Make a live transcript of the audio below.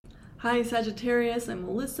Hi Sagittarius, I'm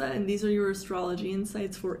Melissa, and these are your astrology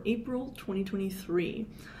insights for April 2023.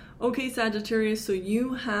 Okay, Sagittarius, so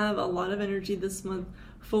you have a lot of energy this month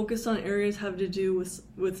focused on areas having to do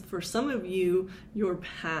with, for some of you, your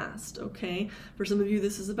past, okay? For some of you,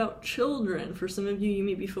 this is about children. For some of you, you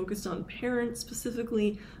may be focused on parents,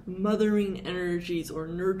 specifically mothering energies or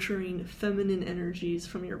nurturing feminine energies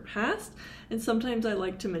from your past. And sometimes I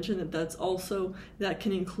like to mention that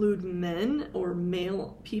can include men or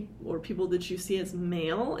male people or people that you see as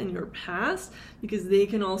male in your past, because they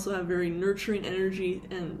can also have very nurturing energy,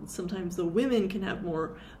 and sometimes the women can have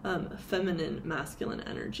more feminine, masculine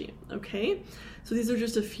energy, okay? So these are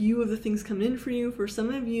just a few of the things coming in for you. For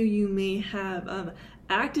some of you, you may have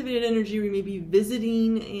activated energy, or you may be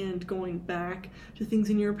visiting and going back to things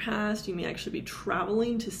in your past. You may actually be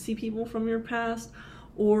traveling to see people from your past,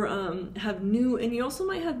 or and you also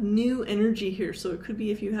might have new energy here. So it could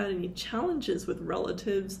be if you had any challenges with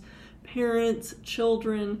relatives, parents,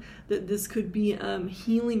 children, that this could be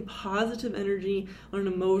healing positive energy on an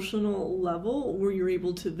emotional level where you're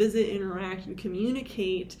able to visit, interact, and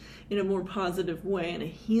communicate in a more positive way, in a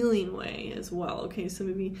healing way as well. Okay, so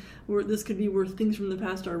maybe this could be where things from the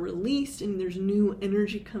past are released and there's new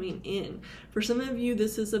energy coming in. For some of you,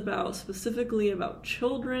 this is specifically about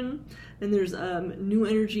children, and there's new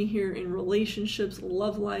energy here in relationships,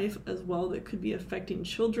 love life as well, that could be affecting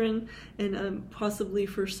children. And possibly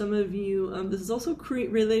for some of you, this is also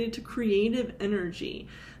related to creative energy.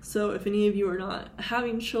 So if any of you are not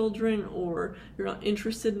having children, or you're not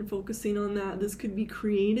interested in focusing on that, this could be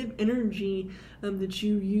creative energy that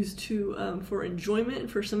you use for enjoyment,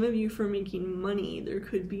 and for some of you for making money. There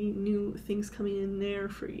could be new things coming in there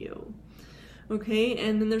for you. Okay,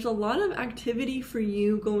 and then there's a lot of activity for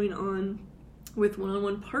you going on with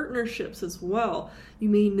one-on-one partnerships as well. You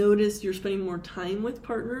may notice you're spending more time with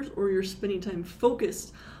partners, or you're spending time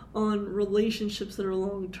focused on relationships that are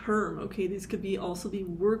long-term. Okay, these could also be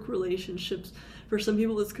work relationships. For some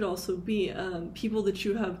people, this could also be people that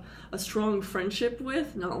you have a strong friendship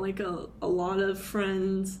with, not like a lot of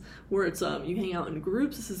friends where it's you hang out in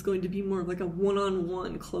groups. This is going to be more of like a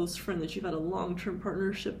one-on-one close friend that you've had a long-term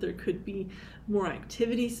partnership. There could be more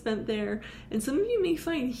activity spent there. And some of you may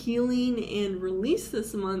find healing and release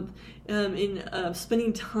this month in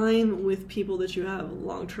spending time with people that you have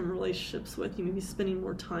long-term relationships with. You may be spending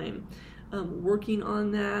more time working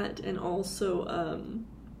on that, and also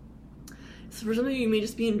so for some of you, you may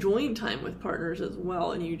just be enjoying time with partners as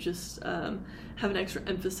well, and you just have an extra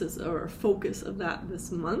emphasis or focus of that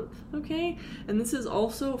this month, okay? And this is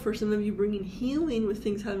also, for some of you, bringing healing with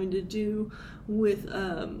things having to do with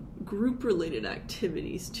group-related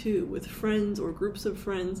activities too, with friends or groups of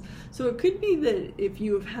friends. So it could be that if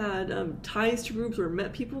you have had ties to groups or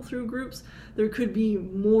met people through groups, there could be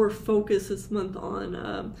more focus this month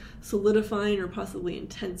on solidifying or possibly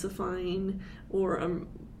intensifying, or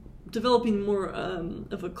developing more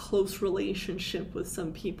of a close relationship with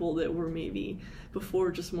some people that were maybe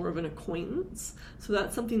before just more of an acquaintance. So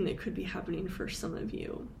that's something that could be happening for some of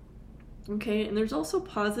you. Okay, and there's also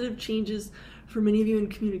positive changes for many of you in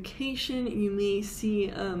communication. You may see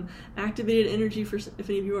activated energy for if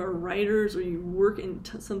any of you are writers, or you work in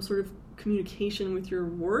some sort of communication with your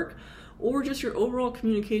work, or just your overall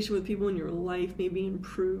communication with people in your life may be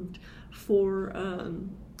improved for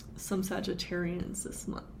some Sagittarians this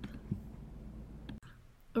month.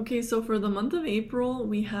 Okay, so for the month of April,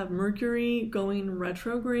 we have Mercury going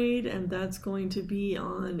retrograde, and that's going to be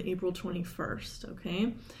on April 21st,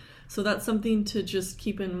 okay? So that's something to just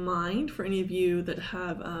keep in mind for any of you that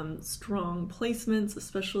have strong placements,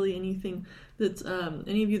 especially any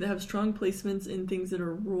of you that have strong placements in things that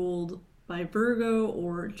are ruled by Virgo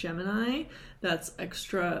or Gemini. That's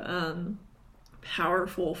extra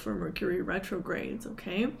powerful for Mercury retrogrades,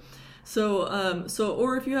 okay? So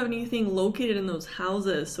or if you have anything located in those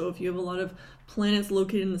houses, so if you have a lot of planets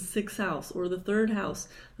located in the 6th house or the 3rd house,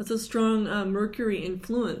 that's a strong Mercury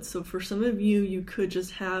influence. So for some of you, you could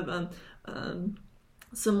just have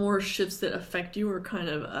some more shifts that affect you, or kind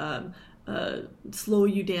of slow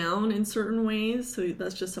you down in certain ways. So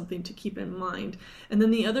that's just something to keep in mind. And then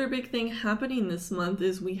the other big thing happening this month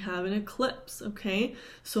is we have an eclipse, okay?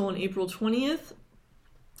 So on April 20th,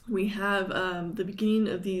 we have the beginning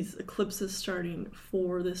of these eclipses starting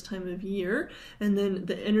for this time of year, and then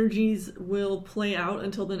the energies will play out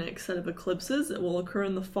until the next set of eclipses. It will occur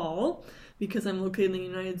in the fall, because I'm located in the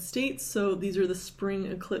United States, so these are the spring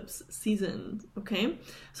eclipse seasons, okay?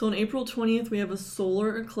 So on April 20th, we have a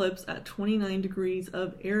solar eclipse at 29 degrees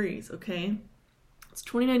of Aries, okay? It's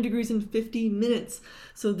 29 degrees in 50 minutes.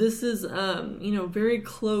 So this is, very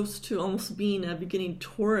close to almost being a beginning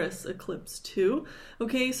Taurus eclipse too.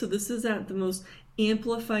 Okay, so this is at the most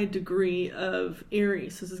amplified degree of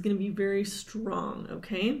Aries. So this is going to be very strong,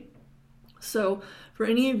 okay? So for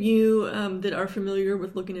any of you that are familiar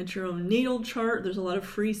with looking at your own natal chart, there's a lot of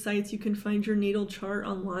free sites you can find your natal chart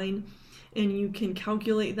online, and you can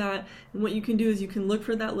calculate that. And what you can do is you can look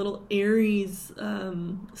for that little Aries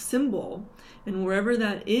symbol, and wherever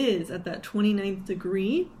that is at that 29th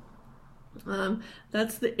degree,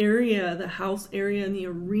 that's the area, the house area and the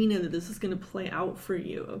arena that this is going to play out for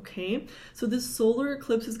you, okay? So this solar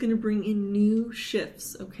eclipse is going to bring in new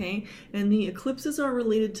shifts, okay? And the eclipses are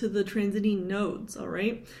related to the transiting nodes, all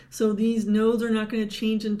right? So these nodes are not going to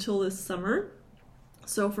change until this summer.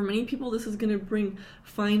 So for many people, this is going to bring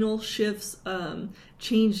final shifts,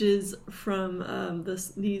 changes from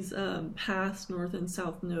these past north and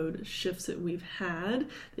south node shifts that we've had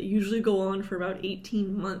that usually go on for about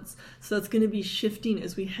 18 months. So that's going to be shifting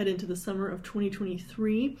as we head into the summer of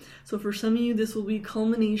 2023. So for some of you, this will be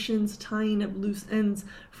culminations, tying up loose ends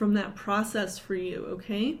from that process for you,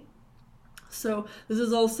 okay? So this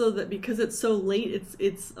is also that because it's so late,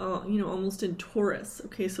 it's almost in Taurus,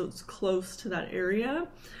 okay, so it's close to that area.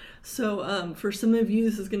 So for some of you,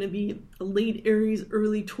 this is going to be a late Aries,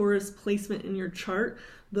 early Taurus placement in your chart.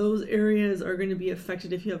 Those areas are going to be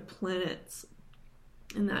affected if you have planets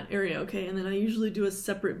in that area, okay? And then I usually do a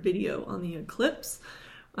separate video on the eclipse.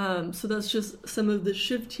 So that's just some of the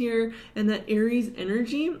shift here, and that Aries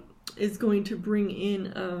energy is going to bring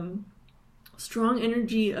in strong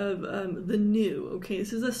energy of the new, okay?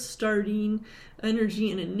 This is a starting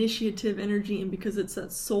energy, an initiative energy, and because it's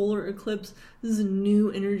that solar eclipse, this is a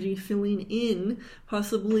new energy filling in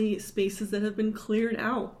possibly spaces that have been cleared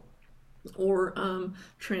out or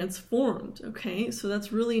transformed, okay? So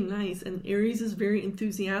that's really nice, and Aries is very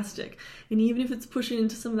enthusiastic, and even if it's pushing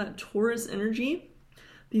into some of that Taurus energy,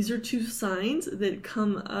 these are two signs that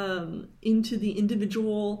come into the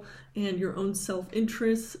individual and your own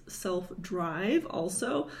self-interest, self-drive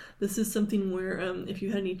also. This is something where if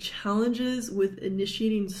you had any challenges with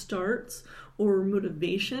initiating starts or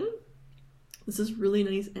motivation, this is really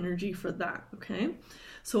nice energy for that, okay?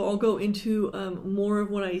 So I'll go into more of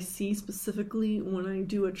what I see specifically when I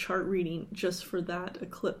do a chart reading just for that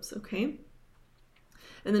eclipse, okay?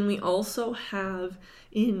 And then we also have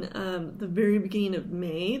in the very beginning of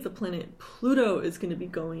May, the planet Pluto is going to be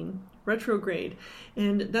going retrograde.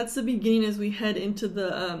 And that's the beginning as we head into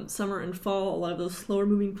the summer and fall. A lot of those slower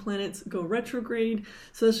moving planets go retrograde.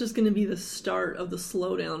 So that's just going to be the start of the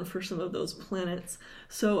slowdown for some of those planets.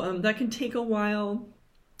 So that can take a while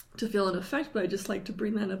to feel an effect, but I just like to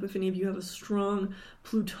bring that up if any of you have a strong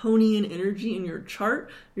Plutonian energy in your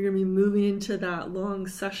chart. You're going to be moving into that long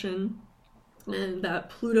session, and that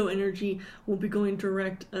Pluto energy won't be going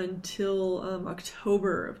direct until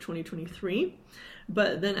October of 2023.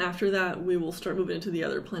 But then after that, we will start moving into the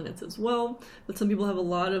other planets as well. But some people have a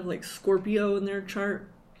lot of like Scorpio in their chart.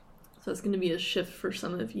 So it's going to be a shift for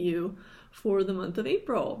some of you for the month of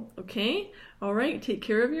April. Okay? All right. Take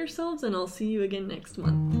care of yourselves, and I'll see you again next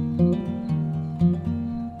month.